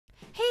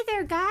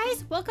there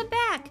guys, welcome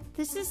back.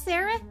 This is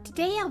Sarah.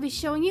 Today I'll be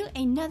showing you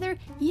another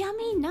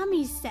yummy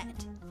nummies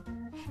set.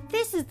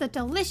 This is the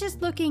delicious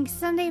looking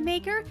sundae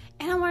maker,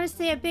 and I want to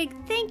say a big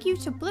thank you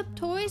to Blip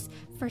Toys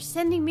for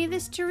sending me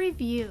this to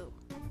review.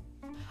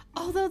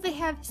 Although they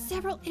have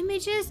several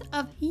images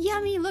of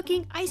yummy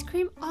looking ice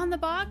cream on the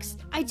box,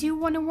 I do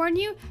want to warn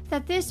you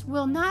that this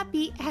will not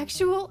be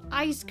actual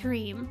ice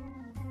cream.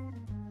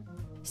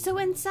 So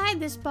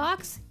inside this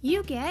box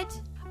you get...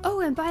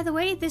 Oh, and by the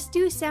way, this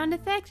new sound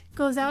effect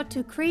goes out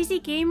to Crazy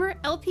Gamer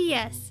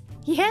LPS.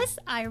 Yes,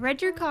 I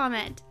read your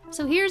comment.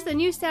 So here's the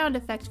new sound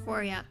effect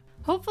for you.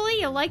 Hopefully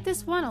you'll like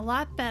this one a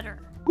lot better.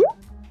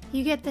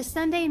 You get the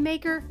sundae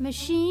maker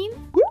machine,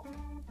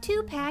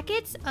 2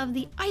 packets of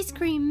the ice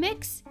cream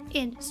mix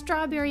in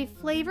strawberry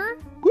flavor,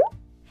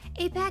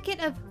 a packet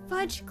of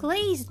fudge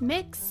glazed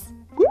mix,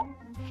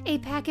 a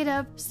packet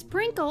of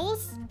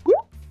sprinkles,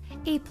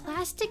 a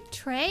plastic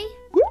tray,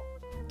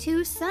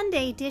 2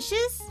 sundae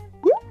dishes,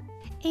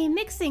 a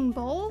mixing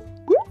bowl,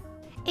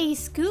 a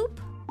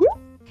scoop,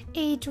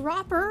 a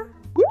dropper,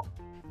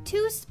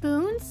 2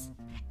 spoons,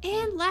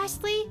 and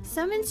lastly,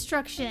 some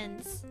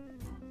instructions.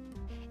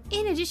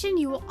 In addition,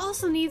 you will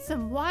also need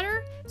some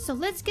water, so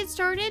let's get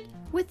started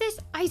with this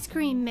ice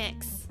cream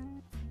mix.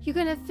 You're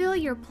going to fill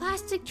your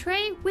plastic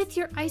tray with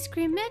your ice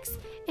cream mix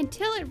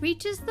until it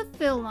reaches the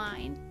fill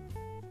line.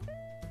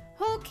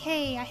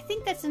 Okay, I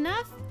think that's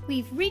enough.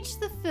 We've reached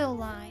the fill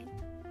line.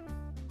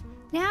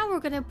 Now we're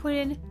going to put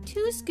in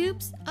 2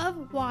 scoops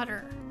of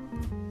water.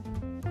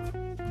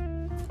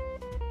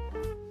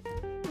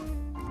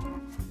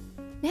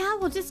 Now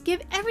we'll just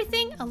give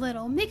everything a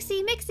little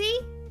mixy-mixy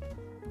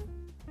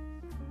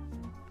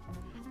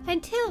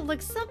until it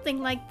looks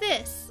something like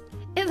this.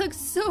 It looks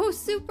so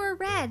super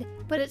red,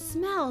 but it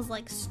smells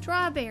like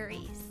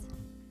strawberries.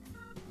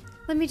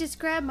 Let me just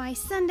grab my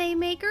sundae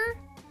maker.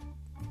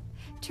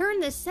 Turn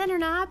the center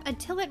knob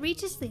until it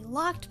reaches the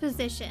locked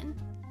position.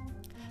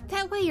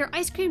 That way your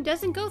ice cream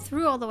doesn't go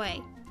through all the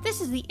way. This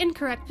is the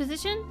incorrect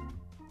position.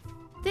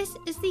 This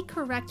is the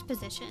correct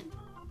position.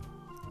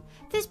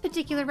 This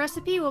particular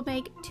recipe will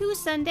make 2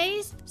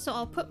 sundaes, so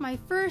I'll put my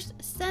first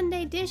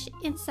sundae dish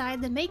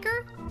inside the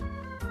maker.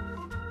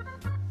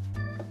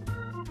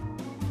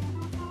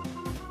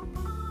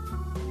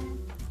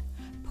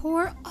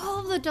 Pour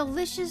all the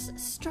delicious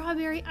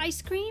strawberry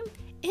ice cream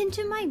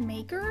into my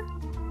maker.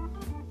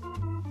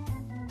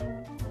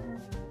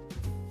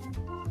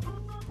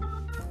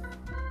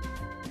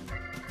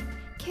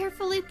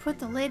 Carefully put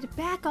the lid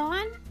back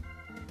on.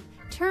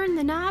 Turn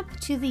the knob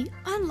to the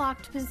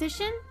unlocked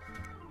position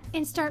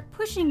and start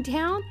pushing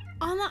down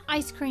on the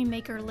ice cream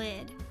maker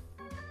lid.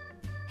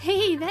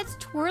 Hey, that's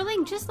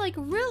twirling just like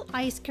real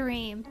ice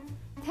cream.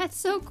 That's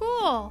so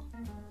cool.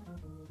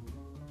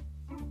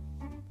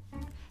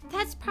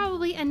 That's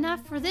probably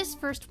enough for this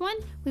first one.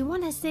 We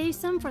want to save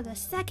some for the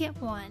second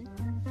one.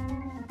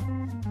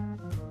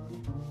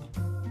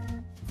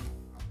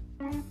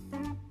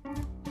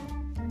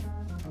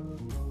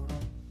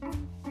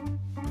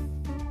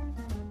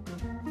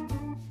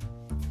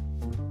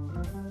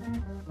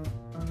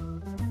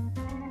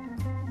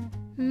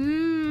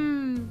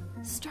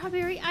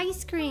 Strawberry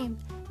ice cream.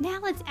 Now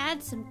let's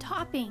add some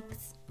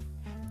toppings.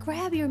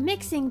 Grab your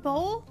mixing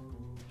bowl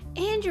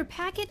and your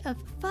packet of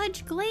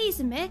fudge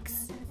glaze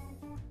mix.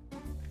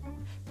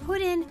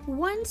 Put in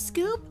 1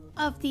 scoop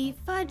of the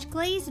fudge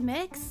glaze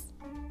mix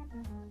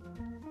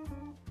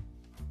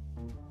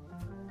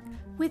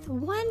with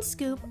 1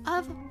 scoop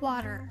of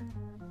water.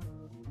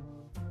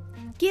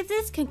 Give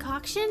this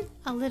concoction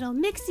a little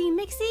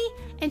mixy-mixy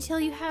until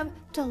you have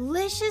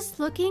delicious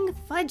looking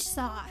fudge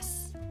sauce.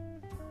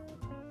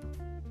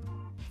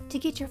 To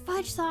get your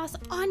fudge sauce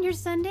on your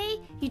sundae,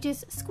 you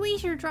just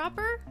squeeze your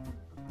dropper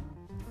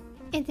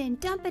and then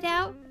dump it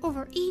out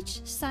over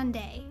each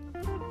sundae.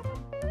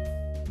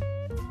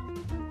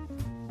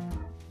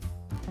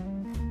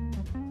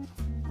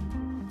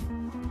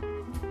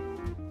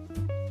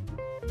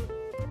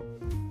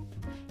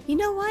 You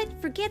know what?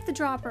 Forget the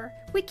dropper.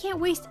 We can't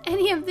waste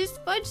any of this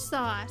fudge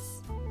sauce.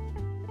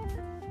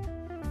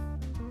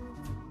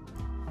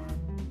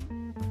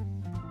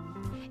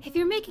 If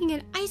you're making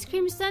an ice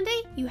cream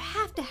sundae, you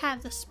have to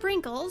have the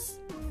sprinkles.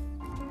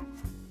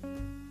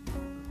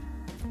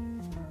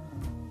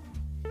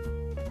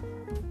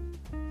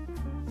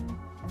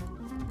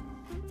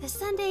 The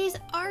sundaes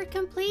are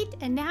complete,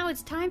 and now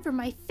it's time for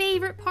my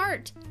favorite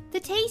part, the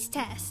taste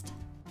test.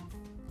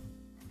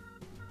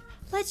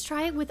 Let's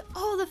try it with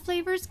all the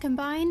flavors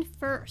combined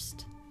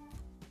first.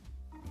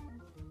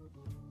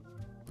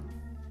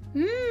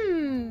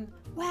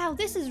 Wow,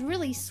 this is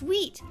really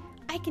sweet.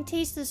 I can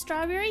taste the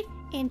strawberry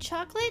and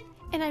chocolate,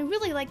 and I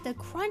really like the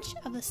crunch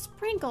of the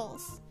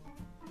sprinkles.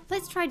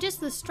 Let's try just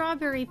the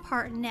strawberry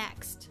part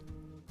next.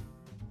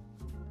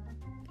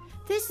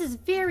 This is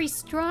very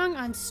strong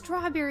on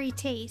strawberry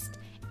taste,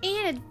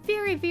 and it's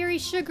very, very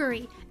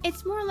sugary.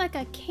 It's more like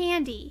a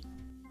candy.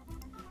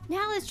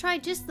 Now let's try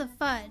just the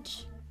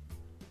fudge.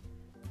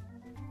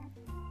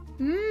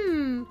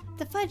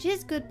 The fudge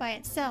is good by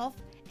itself.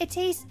 It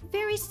tastes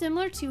very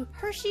similar to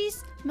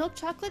Hershey's milk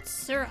chocolate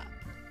syrup.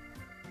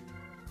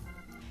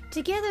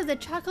 Together, the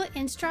chocolate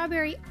and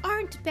strawberry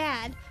aren't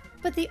bad,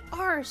 but they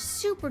are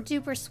super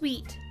duper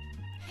sweet.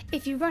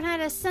 If you run out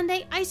of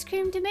sundae ice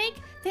cream to make,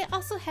 they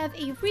also have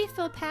a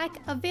refill pack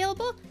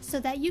available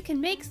so that you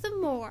can make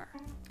some more.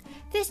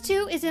 This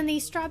too is in the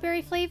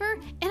strawberry flavor,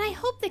 and I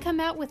hope they come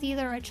out with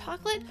either a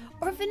chocolate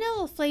or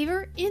vanilla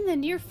flavor in the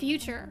near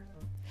future.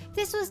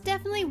 This was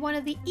definitely one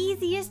of the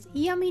easiest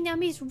Yummy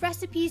Nummies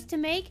recipes to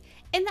make,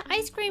 and the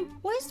ice cream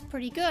was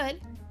pretty good.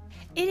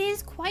 It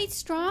is quite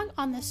strong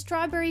on the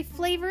strawberry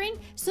flavoring,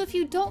 so if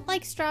you don't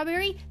like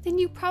strawberry, then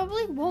you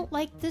probably won't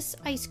like this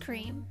ice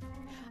cream.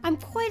 I'm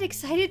quite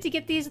excited to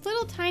get these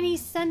little tiny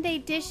sundae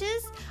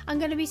dishes. I'm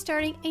going to be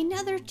starting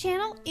another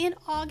channel in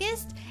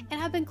August,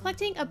 and I've been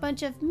collecting a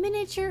bunch of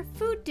miniature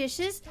food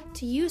dishes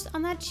to use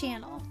on that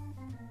channel.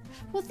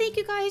 Well, thank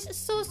you guys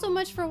so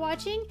much for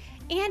watching,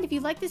 and if you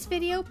like this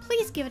video,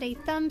 please give it a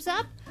thumbs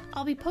up.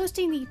 I'll be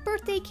posting the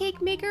birthday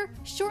cake maker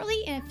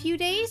shortly in a few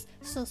days,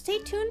 so stay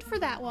tuned for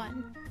that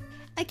one.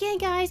 Again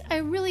guys, I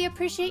really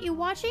appreciate you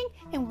watching,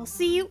 and we'll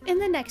see you in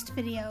the next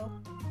video.